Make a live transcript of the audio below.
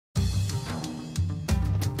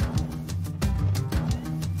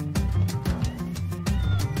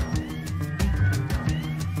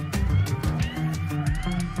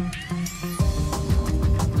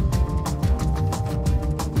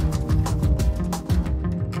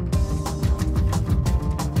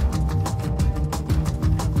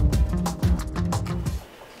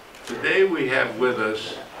have with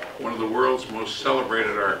us one of the world's most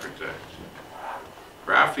celebrated architects.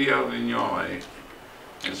 Rafael Viñoly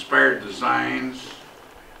inspired designs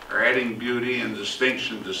are adding beauty and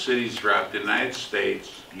distinction to cities throughout the United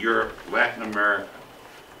States, Europe, Latin America,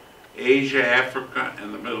 Asia, Africa,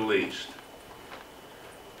 and the Middle East.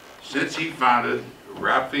 Since he founded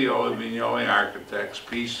Rafael Viñoly Architects,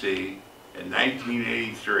 PC, in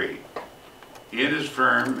 1983, he and his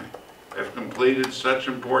firm have completed such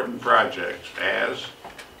important projects as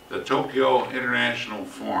the Tokyo International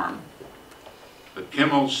Forum, the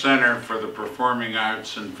Kimmel Center for the Performing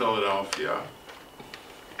Arts in Philadelphia,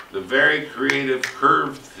 the very creative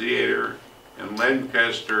Curve Theater in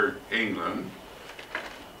Lancaster, England,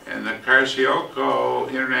 and the Carciocco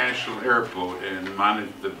International Airport in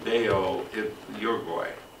Montevideo,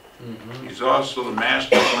 Uruguay. He's also the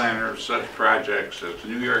master planner of such projects as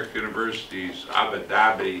New York University's Abu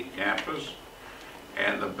Dhabi campus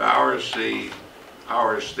and the Battersea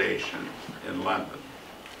Power Station in London.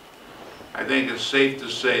 I think it's safe to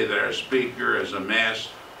say that our speaker has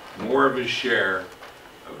amassed more of his share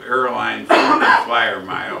of airline frequent flyer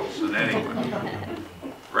miles than anyone.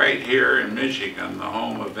 Right here in Michigan, the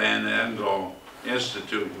home of Van Andel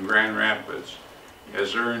Institute in Grand Rapids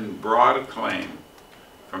has earned broad acclaim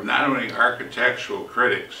from not only architectural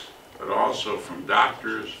critics, but also from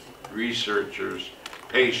doctors, researchers,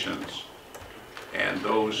 patients, and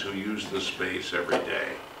those who use the space every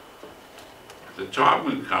day. The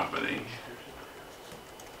Taubman Company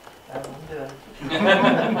had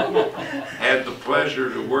the pleasure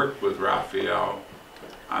to work with Rafael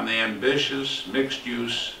on the ambitious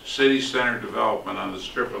mixed-use city center development on the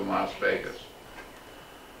Strip in Las Vegas.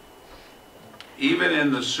 Even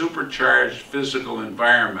in the supercharged physical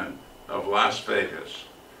environment of Las Vegas,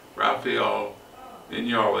 Rafael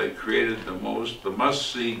Viñoly created the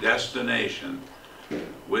must-see destination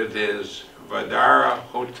with his Vadara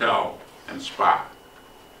Hotel and Spa.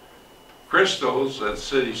 Crystals at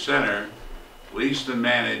City Center, leased and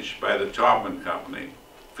managed by the Taubman Company,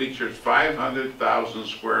 features 500,000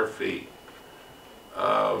 square feet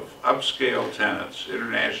of upscale tenants,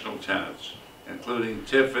 international tenants, including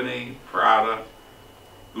Tiffany, Prada,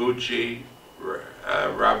 Gucci,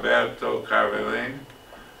 Roberto Cavalli,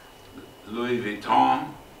 Louis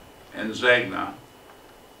Vuitton, and Zegna,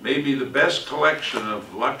 may be the best collection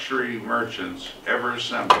of luxury merchants ever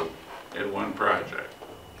assembled in one project.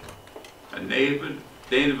 A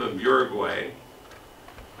native of Uruguay,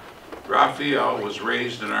 Rafael was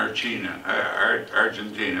raised in Argentina,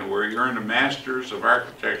 where he earned a Master's of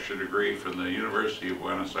Architecture degree from the University of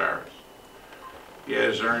Buenos Aires. He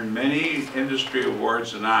has earned many industry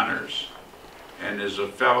awards and honors, and is a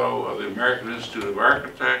fellow of the American Institute of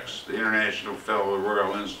Architects, the International Fellow of the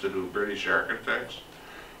Royal Institute of British Architects,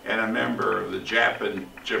 and a member of the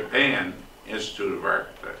Japan Institute of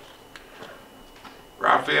Architects.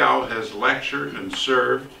 Rafael has lectured and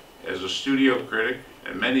served as a studio critic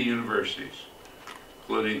at many universities,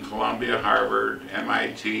 including Columbia, Harvard,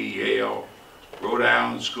 MIT, Yale, Rhode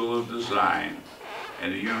Island School of Design,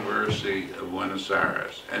 and the University of Buenos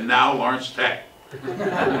Aires, and now Lawrence Tech.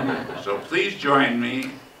 So please join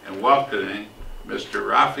me in welcoming Mr.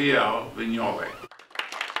 Rafael Viñoly.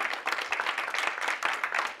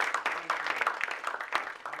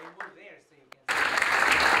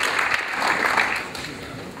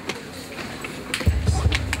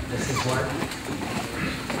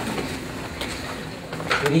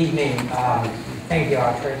 Good evening. Thank you,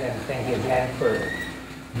 Arthur, and thank you again for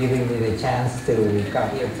giving me the chance to come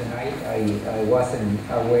here tonight. I wasn't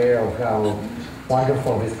aware of how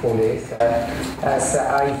wonderful this school is. As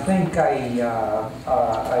I think I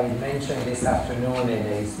mentioned this afternoon in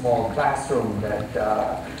a small classroom that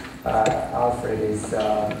Alfred is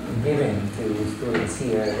giving to students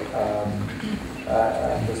here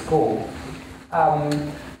at the school.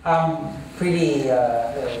 I'm pretty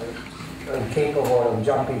capable of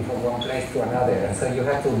jumping from one place to another, and so you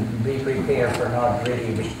have to be prepared for not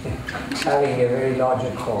really having a very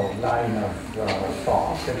logical line of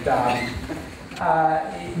thought. But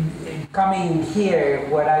coming here,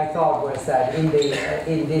 what I thought was that in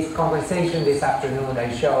this conversation this afternoon, I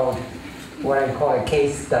showed what I call a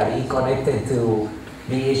case study connected to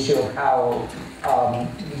the issue of how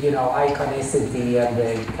iconicity and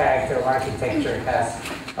the character of architecture has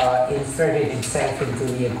inserted itself into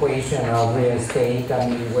the equation of real estate. I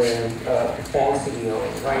mean, where falsely or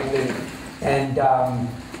rightly, and a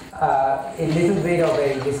little bit of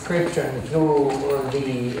a description through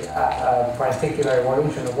the particular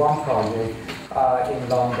evolution of one project in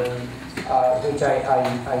London, which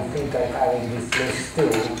I think I have in this list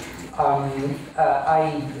too.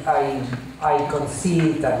 I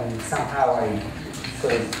conceive and somehow I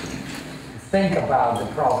sort of think about the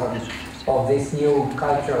problems of this new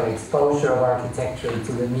cultural exposure of architecture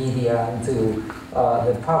to the media and to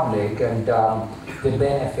the public, and the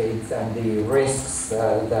benefits and the risks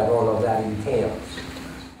that all of that entails.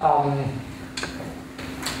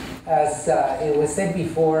 As it was said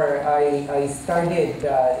before, I started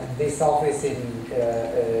this office in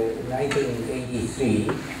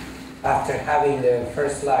 1983 after having the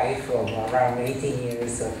first life of around 18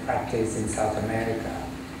 years of practice in South America.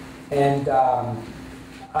 And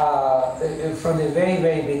from the very,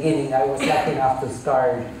 very beginning, I was lucky enough to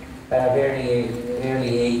start at a very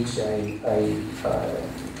early age.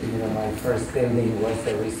 My first building was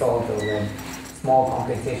the result of a small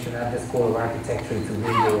competition at the School of Architecture to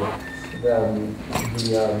build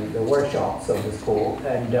the workshops of the school.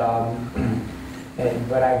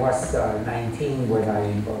 But I was 19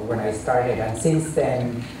 when I started, and since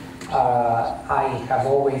then I have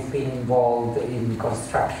always been involved in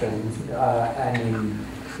construction and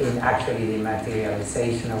in actually the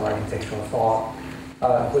materialization of architectural thought,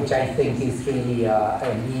 which I think is really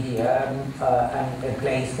a medium and a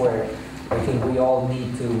place where I think we all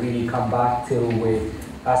need to really come back to with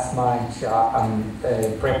as much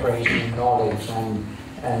preparation, knowledge,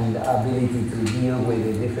 and ability to deal with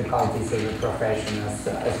the difficulties of the profession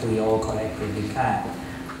as we all collectively can.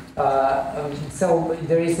 So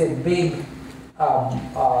there is a big,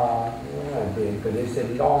 not big, but there's a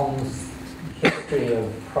long history of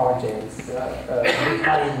projects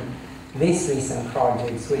behind these recent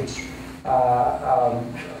projects, which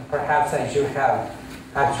perhaps I should have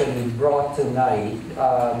actually brought tonight.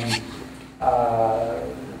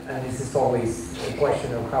 And this is always a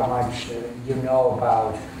question of how much you know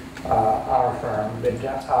about our firm, but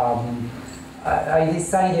I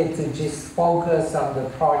decided to just focus on the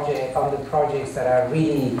projects that are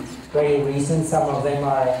really very recent. Some of them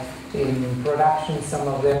are in production, some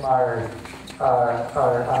of them are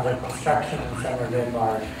under construction, and some of them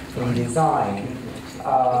are in design,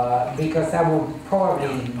 because that will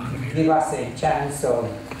probably give us a chance of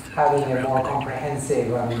having a more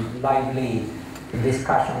comprehensive and lively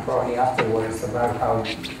discussion probably afterwards about how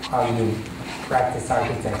you practice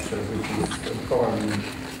architecture, which is probably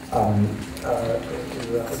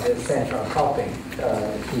the central topic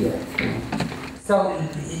here. So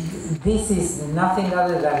this is nothing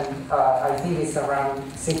other than, I think it's around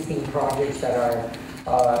 16 projects that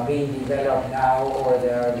are being developed now or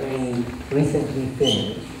that are very recently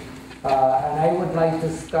finished. And I would like to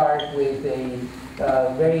start with a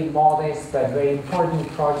very modest but very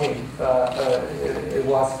important project it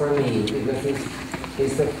was for me, because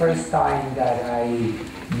it's the first time that I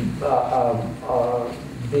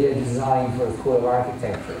did a design for a School of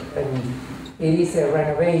Architecture. And it is a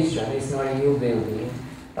renovation, it's not a new building,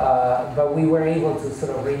 but we were able to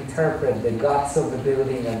sort of reinterpret the guts of the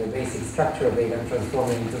building and the basic structure of it and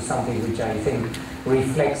transform it into something which I think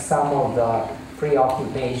reflects some of the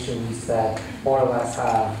preoccupations that all of us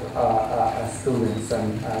have as students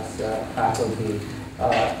and as faculty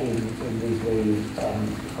in this very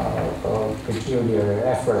peculiar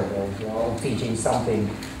effort of teaching something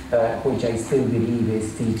which I still believe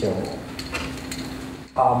is teachable.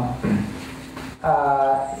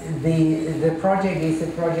 The project is a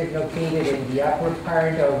project located in the upper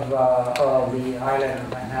part of the island of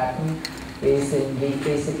Manhattan. It's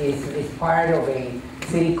part of a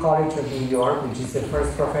City College of New York, which is the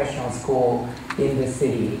first professional school in the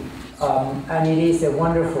city. And it is a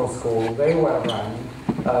wonderful school, very well run,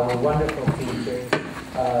 with wonderful teachers,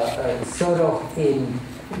 sort of in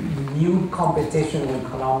new competition with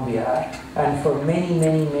Columbia, and for many,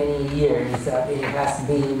 many, many years it has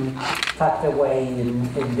been tucked away in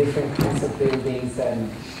different kinds of buildings and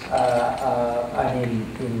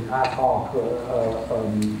in ad hoc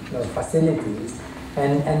facilities.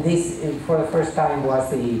 And this, for the first time, was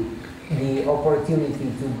the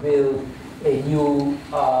opportunity to build a new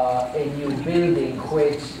building,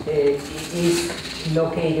 which is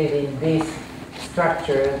located in this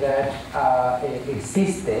structure that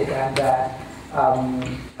existed and that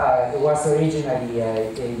was originally a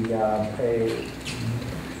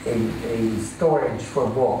storage for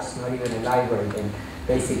books, not even a library, but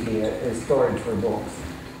basically a storage for books.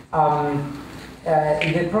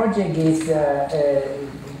 The project is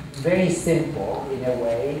very simple in a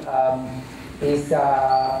way. It's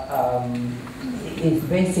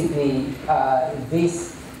basically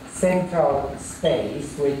this central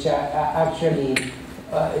space, which actually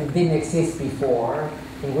didn't exist before,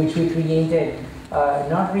 in which we created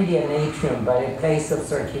not really an atrium, but a place of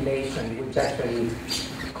circulation, which actually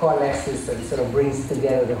coalesces and sort of brings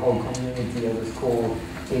together the whole community of the school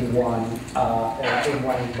in one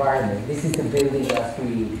environment. This is the building as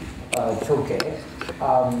we took it,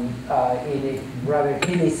 in a rather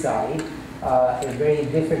hilly side, a very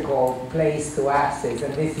difficult place to access,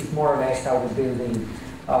 and this is more or less how the building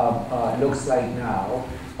looks like now.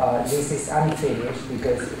 This is unfinished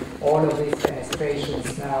because all of these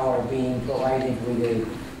fenestrations now are being provided with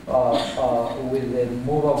a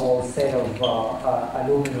movable set of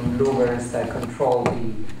aluminum louvers that control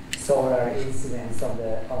the solar incidence on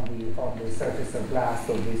the surface of glass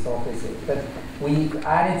of these offices. But we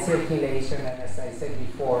added circulation, and as I said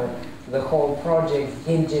before, the whole project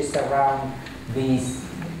hinges around these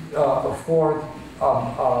four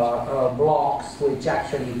blocks which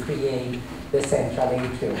actually create the central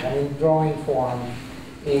atrium. And in drawing form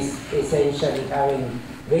is essentially having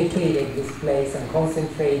vacated this place and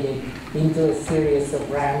concentrated into a series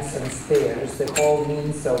of ramps and stairs, the whole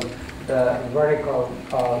means of the vertical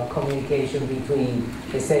communication between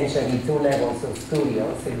essentially two levels of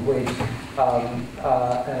studios, in which a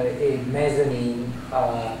mezzanine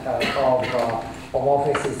of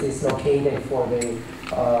offices is located for the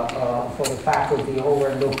faculty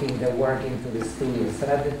overlooking the work into the studios.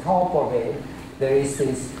 And at the top of it, there is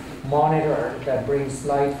this monitor that brings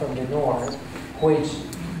light from the north, which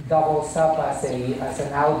doubles up as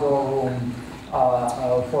an outdoor room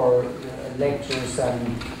for lectures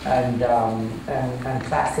and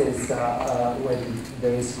classes when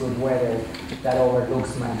there is good weather that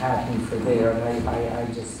overlooks Manhattan from there. And I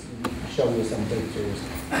just show you some pictures.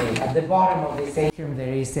 At the bottom of this atrium,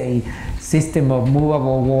 there is a system of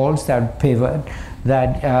movable walls that pivot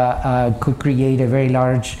that could create a very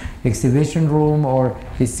large exhibition room or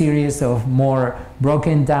a series of more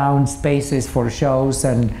broken down spaces for shows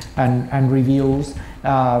and reviews.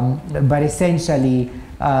 But essentially,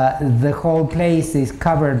 the whole place is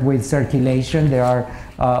covered with circulation. There are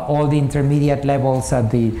all the intermediate levels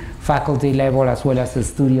at the faculty level as well as the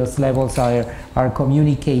studios levels are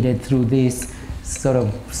communicated through this sort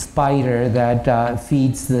of spider that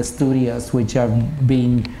feeds the studios, which are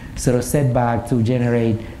being sort of set back to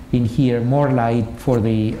generate in here more light for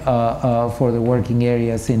the working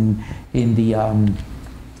areas in each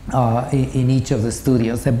of the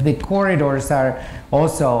studios. The corridors are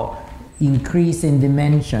also increase in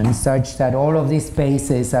dimension such that all of these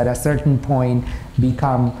spaces at a certain point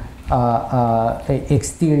become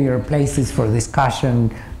exterior places for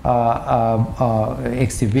discussion,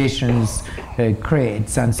 exhibitions,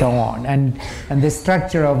 crates, and so on. And the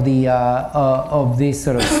structure of the of this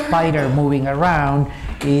sort of spider moving around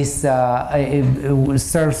is it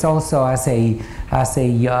serves also as a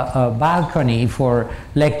balcony for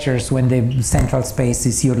lectures when the central space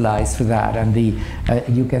is utilized for that. And the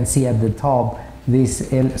you can see at the top this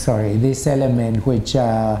element which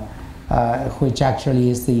actually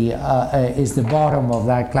is the bottom of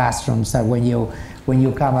that classroom. So when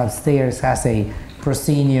you come upstairs, has a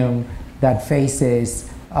proscenium that faces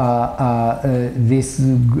this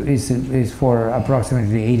is for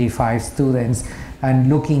approximately 85 students, and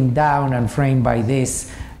looking down and framed by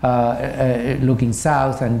this, looking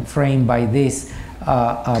south and framed by this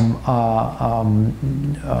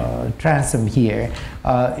transom here,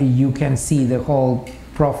 you can see the whole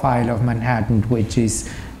profile of Manhattan, which is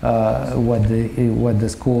what the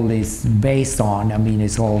school is based on. I mean,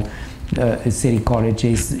 it's all City College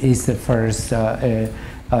is the first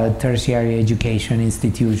tertiary education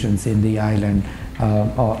institutions in the island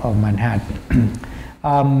of Manhattan.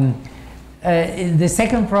 The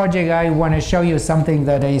second project, I want to show you something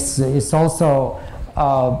that is also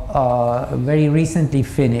very recently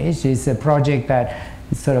finished. It's a project that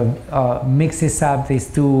sort of mixes up these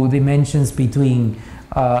two dimensions between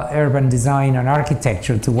urban design and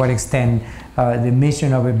architecture. To what extent the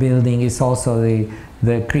mission of a building is also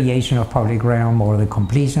the creation of public realm, or the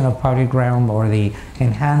completion of public realm, or the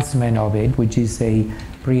enhancement of it, which is a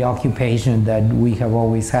preoccupation that we have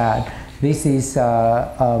always had. This is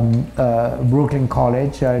Brooklyn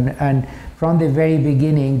College, and from the very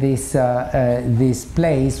beginning, this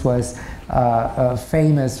place was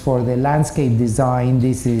famous for the landscape design.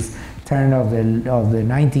 This is turn of the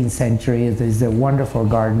 19th century. There's a wonderful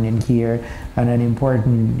garden in here and an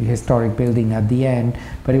important historic building at the end,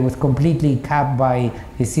 but it was completely capped by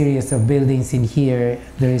a series of buildings in here.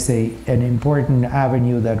 There is an important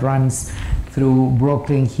avenue that runs through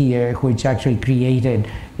Brooklyn here, which actually created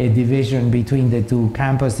a division between the two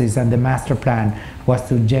campuses, and the master plan was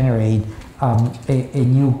to generate a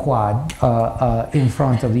new quad in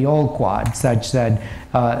front of the old quad, such that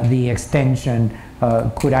the extension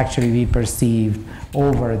could actually be perceived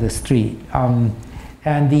over the street. And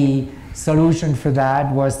solution for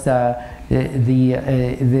that was the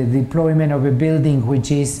deployment of a building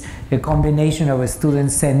which is a combination of a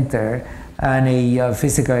student center and a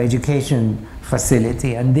physical education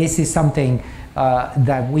facility. And this is something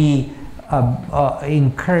that we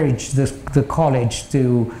encourage the college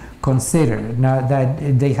to consider. Now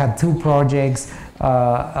that they had two projects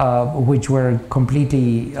which were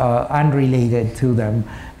completely unrelated to them,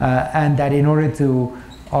 and that in order to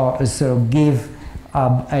sort of give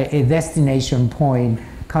a destination point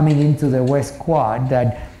coming into the West Quad,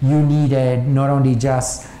 that you needed not only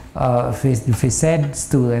just phys ed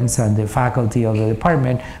students and the faculty of the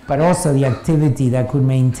department, but also the activity that could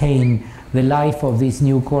maintain the life of this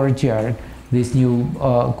new courtyard, this new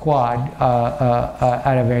quad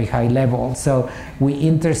at a very high level. So we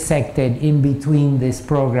intersected in between this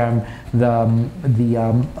program the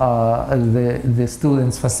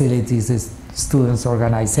students' facilities, the students'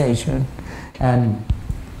 organization, and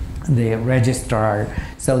the registrar.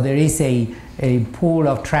 So there is a pool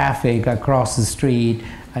of traffic across the street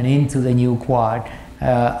and into the new quad,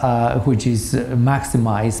 which is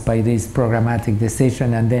maximized by this programmatic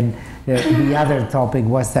decision. And then the other topic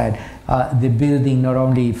was that the building not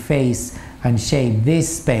only face and shape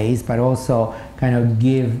this space, but also kind of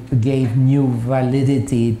gave new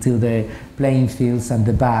validity to the playing fields at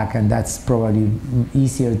the back, and that's probably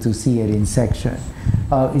easier to see it in section.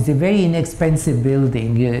 It's a very inexpensive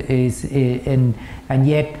building, and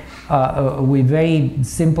yet with very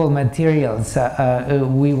simple materials,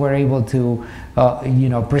 we were able to,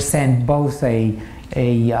 present both a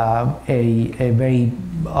very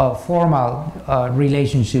formal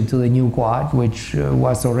relationship to the new quad, which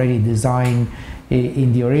was already designed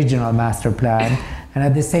in the original master plan, and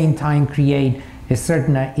at the same time create a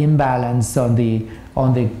certain imbalance on the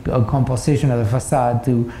composition of the facade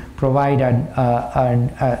to provide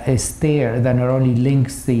a stair that not only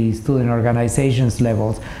links the student organizations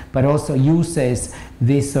levels, but also uses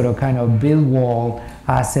this sort of kind of build wall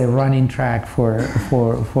as a running track for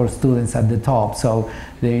students at the top. So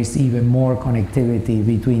there is even more connectivity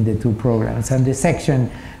between the two programs. And the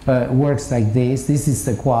section works like this. This is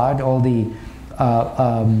the quad, all the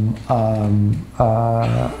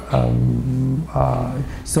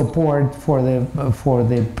support for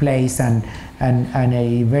the place and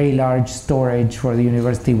a very large storage for the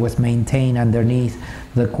university was maintained underneath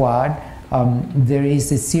the quad. There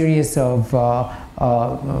is a series of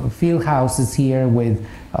field houses here with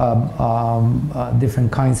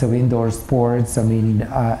different kinds of indoor sports, and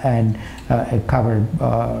a covered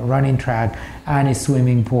running track and a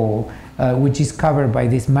swimming pool, which is covered by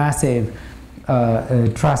this massive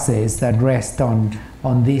trusses that rest on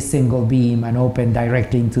this single beam and open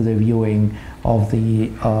directly into the viewing of the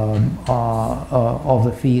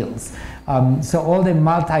fields. So all the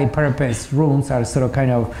multi-purpose rooms are sort of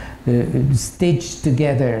kind of stitched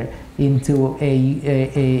together into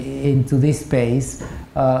into this space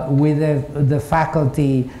with the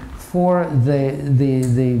faculty for the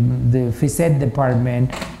phys ed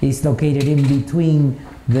department is located in between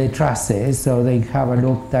the trusses, so they have a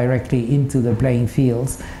look directly into the playing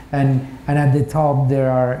fields. And at the top there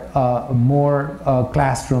are more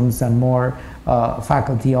classrooms and more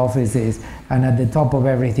faculty offices. And at the top of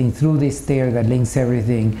everything, through this stair that links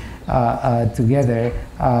everything together,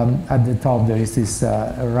 at the top there is this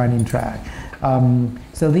running track.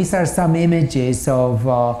 So these are some images of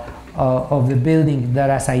the building that,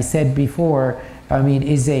 as I said before, I mean,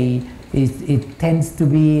 it tends to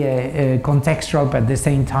be contextual, but at the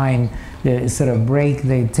same time sort of break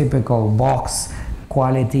the typical box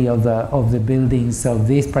quality of the buildings of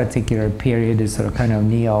this particular period, is sort of kind of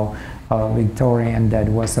neo-Victorian that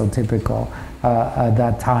was so typical at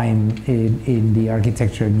that time in the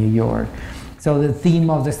architecture of New York. So the theme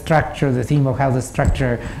of the structure, the theme of how the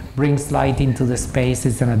structure brings light into the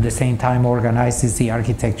spaces and at the same time organizes the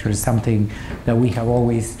architecture, is something that we have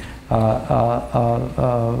always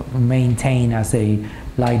maintain as a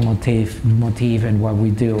leitmotif in what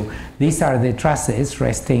we do. These are the trusses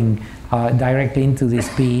resting directly into this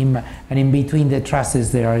beam, and in between the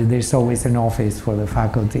trusses there's always an office for the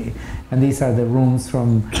faculty. And these are the rooms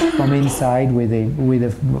from inside with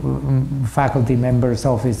the faculty members'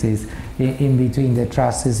 offices in between the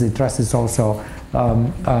trusses. The trusses also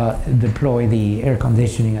deploy the air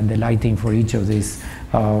conditioning and the lighting for each of these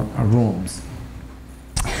rooms.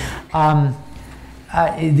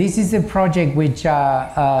 This is a project which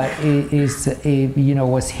was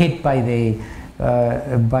hit by the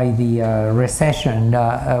recession.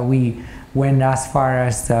 We went as far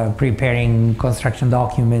as preparing construction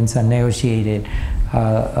documents and negotiated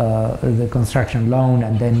the construction loan,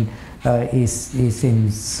 and then is in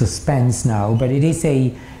suspense now. But it is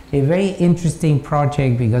a a very interesting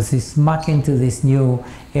project because it's smack into this new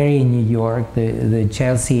area in New York, the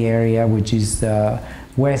Chelsea area, which is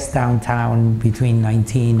west downtown between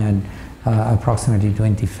 19 and approximately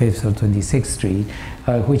 25th or 26th Street,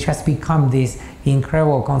 which has become this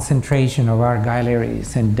incredible concentration of art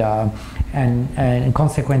galleries, and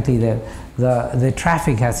consequently the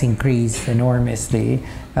traffic has increased enormously.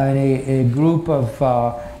 And a group of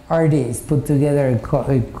artists put together a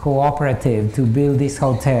cooperative to build this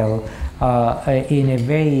hotel in a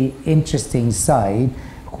very interesting site,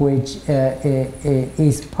 which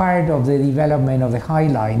is part of the development of the High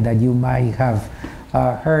Line that you might have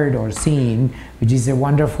heard or seen, which is a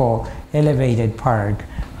wonderful elevated park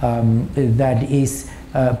that is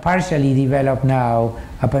partially developed now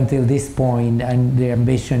up until this point, and the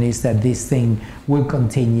ambition is that this thing will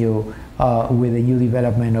continue with the new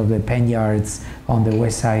development of the Penn Yards on the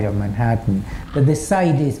west side of Manhattan. But the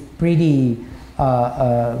site is pretty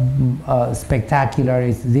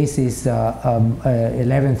spectacular. This is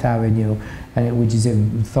 11th Avenue, which is a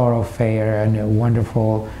thoroughfare and a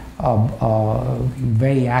wonderful,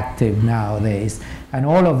 very active nowadays. And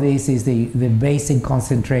all of this is the basic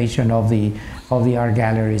concentration of the art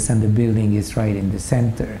galleries, and the building is right in the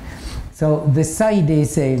center. So the site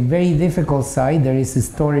is a very difficult site. There is a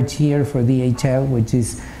storage here for DHL, which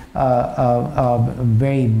is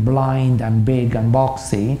very blind and big and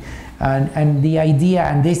boxy. And the idea,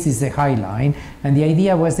 and this is the High Line, and the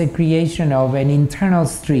idea was the creation of an internal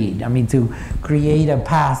street. I mean, to create a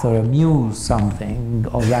path or a muse, something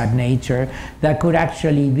of that nature, that could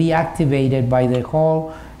actually be activated by the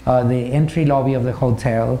hall, the entry lobby of the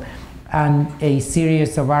hotel, and a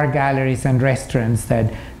series of art galleries and restaurants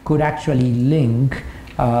that could actually link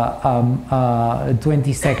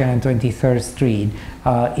 22nd and 23rd Street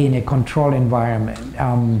in a controlled environment.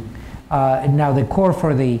 Now the core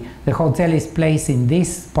for the hotel is placed in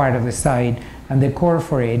this part of the site, and the core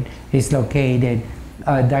for it is located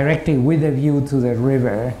directly with a view to the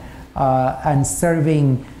river, and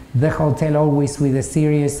serving the hotel always with a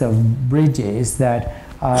series of bridges that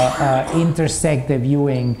intersect the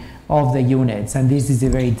viewing of the units. And this is a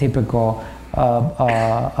very typical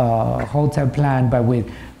hotel plan, but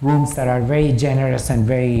with rooms that are very generous and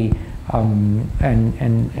very and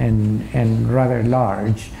rather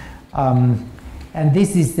large. And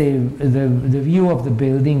this is the view of the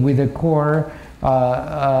building with the core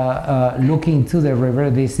looking to the river.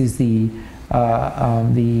 This is the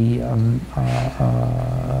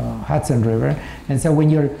Hudson River. And so when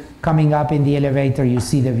you're coming up in the elevator, you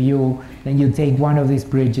see the view, then you take one of these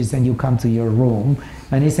bridges and you come to your room.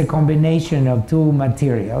 And it's a combination of two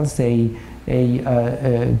materials, a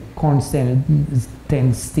constant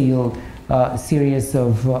steel series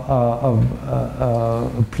of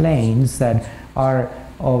planes that are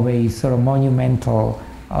of a sort of monumental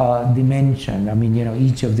dimension. I mean, you know,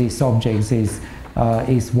 each of these objects is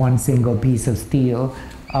one single piece of steel.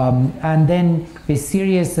 And then a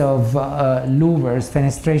series of louvers,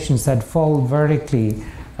 fenestrations that fall vertically,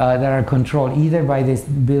 that are controlled either by this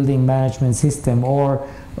building management system or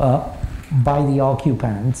by the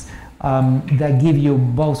occupants, that give you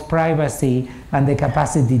both privacy and the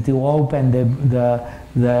capacity to open the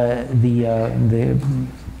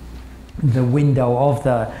window of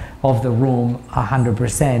the room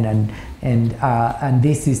 100%, and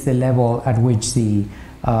this is the level at which the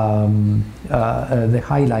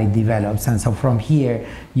highlight develops. And so from here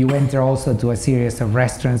you enter also to a series of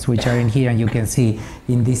restaurants which are in here, and you can see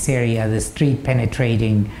in this area the street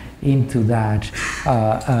penetrating into that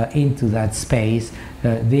space.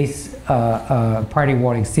 This party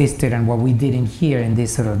wall existed, and what we did in here in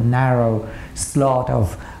this sort of narrow slot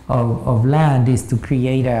of land is to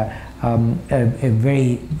create a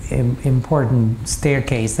very important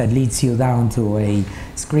staircase that leads you down to a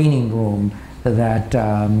screening room that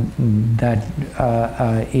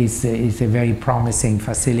is a very promising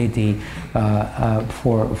facility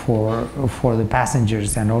for the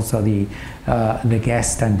passengers and also the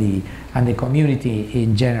guests and the community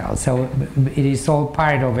in general. So it is all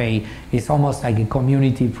part of it's almost like a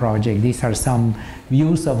community project. These are some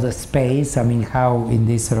views of the space. I mean, how in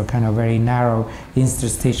this sort of kind of very narrow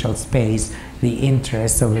interstitial space, the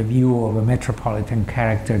interest of a view of a metropolitan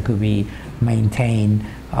character could be maintained.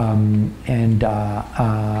 And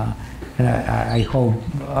I hope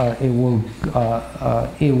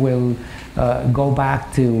it will go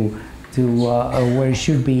back to where it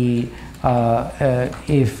should be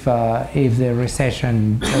if the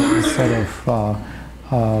recession sort of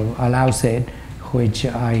allows it, which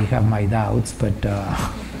I have my doubts, but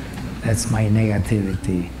that's my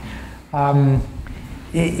negativity.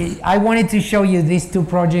 I wanted to show you these two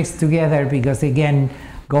projects together because, again,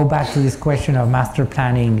 go back to this question of master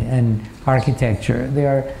planning and architecture. There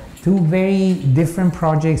are two very different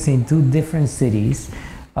projects in two different cities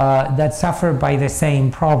that suffer by the same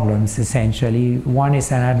problems, essentially. One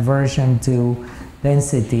is an aversion to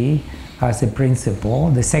density as a principle.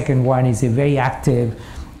 The second one is a very active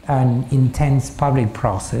and intense public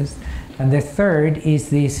process. And the third is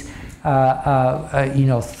this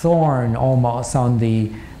thorn almost on the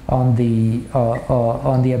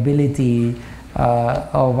ability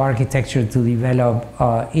of architecture to develop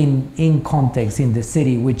in context in the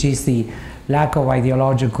city, which is the lack of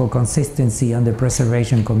ideological consistency on the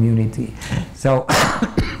preservation community. So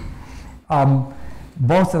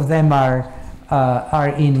both of them are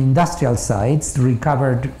in industrial sites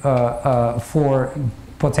recovered for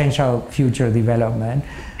potential future development.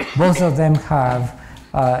 Both of them have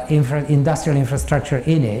industrial infrastructure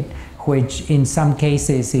in it, which in some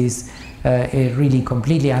cases is really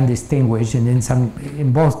completely undistinguished, and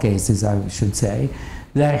in both cases, I should say,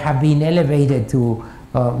 that have been elevated to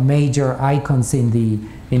major icons in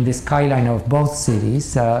the skyline of both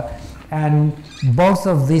cities, and both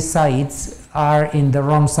of these sites are in the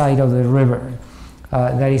wrong side of the river.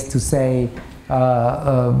 That is to say,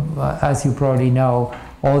 as you probably know,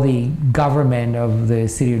 all the government of the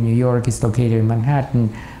city of New York is located in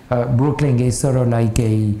Manhattan. Brooklyn is sort of like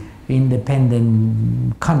a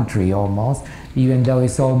independent country almost, even though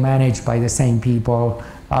it's all managed by the same people.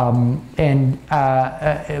 But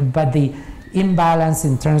the imbalance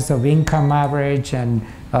in terms of income average and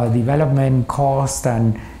development cost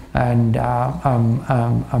and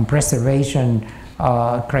preservation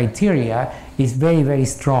criteria is very, very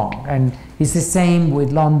strong. And it's the same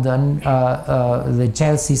with London. The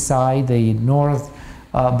Chelsea side, the North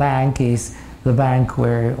Bank is the bank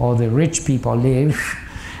where all the rich people live,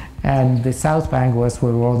 and the South Bank was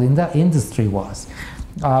where all the industry was.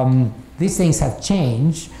 These things have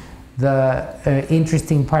changed. The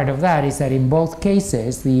interesting part of that is that in both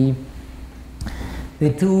cases, the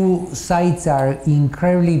two sites are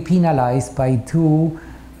incredibly penalized by two,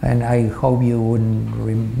 and I hope you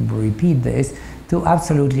wouldn't repeat this, two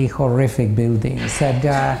absolutely horrific buildings that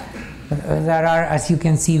are, as you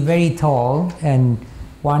can see, very tall, and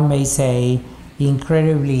one may say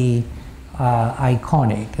incredibly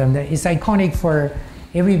iconic. And it's iconic for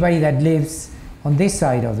everybody that lives on this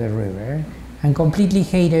side of the river, and completely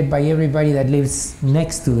hated by everybody that lives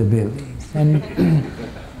next to the buildings. And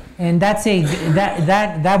and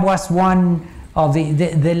that was one of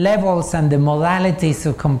the levels and the modalities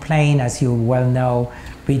of complaint, as you well know,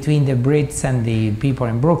 between the Brits and the people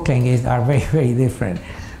in Brooklyn are very, very different.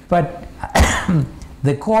 But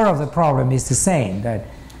the core of the problem is the same, that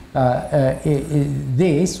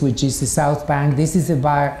this, which is the South Bank, this is the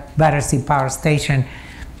Battersea Power Station,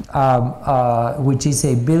 which is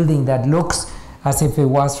a building that looks as if it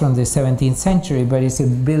was from the 17th century, but it's a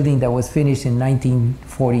building that was finished in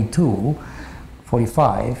 1942,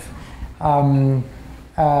 45. And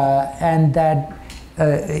that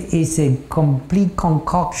is a complete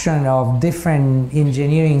concoction of different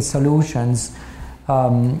engineering solutions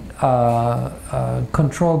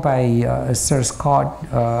controlled by Sir Scott,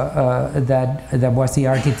 that was the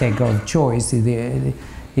architect of choice.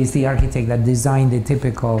 He's the architect that designed the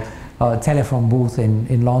typical telephone booth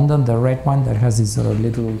in London, the red one that has this sort of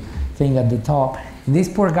little thing at the top. And this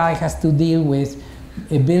poor guy has to deal with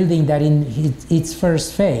a building that in its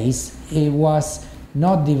first phase, it was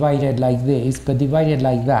not divided like this, but divided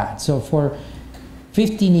like that. So for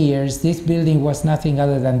 15 years, this building was nothing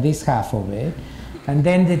other than this half of it. And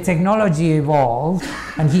then the technology evolved,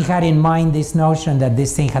 and he had in mind this notion that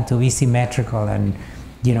this thing had to be symmetrical and,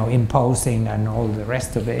 you know, imposing and all the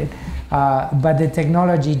rest of it. But the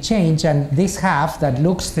technology changed, and this half that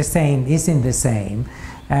looks the same isn't the same.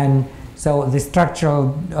 And so the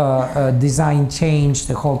structural design changed,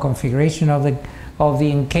 the whole configuration of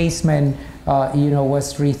the encasement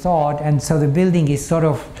was rethought, and so the building is sort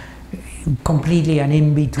of completely an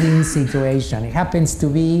in-between situation. It happens to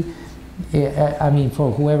be, I mean,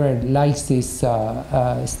 for whoever likes these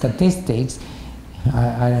statistics,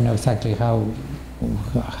 I don't know exactly how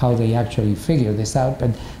they actually figure this out,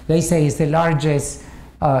 but they say it's the largest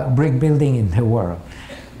brick building in the world.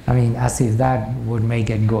 I mean, as if that would make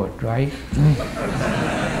it good, right?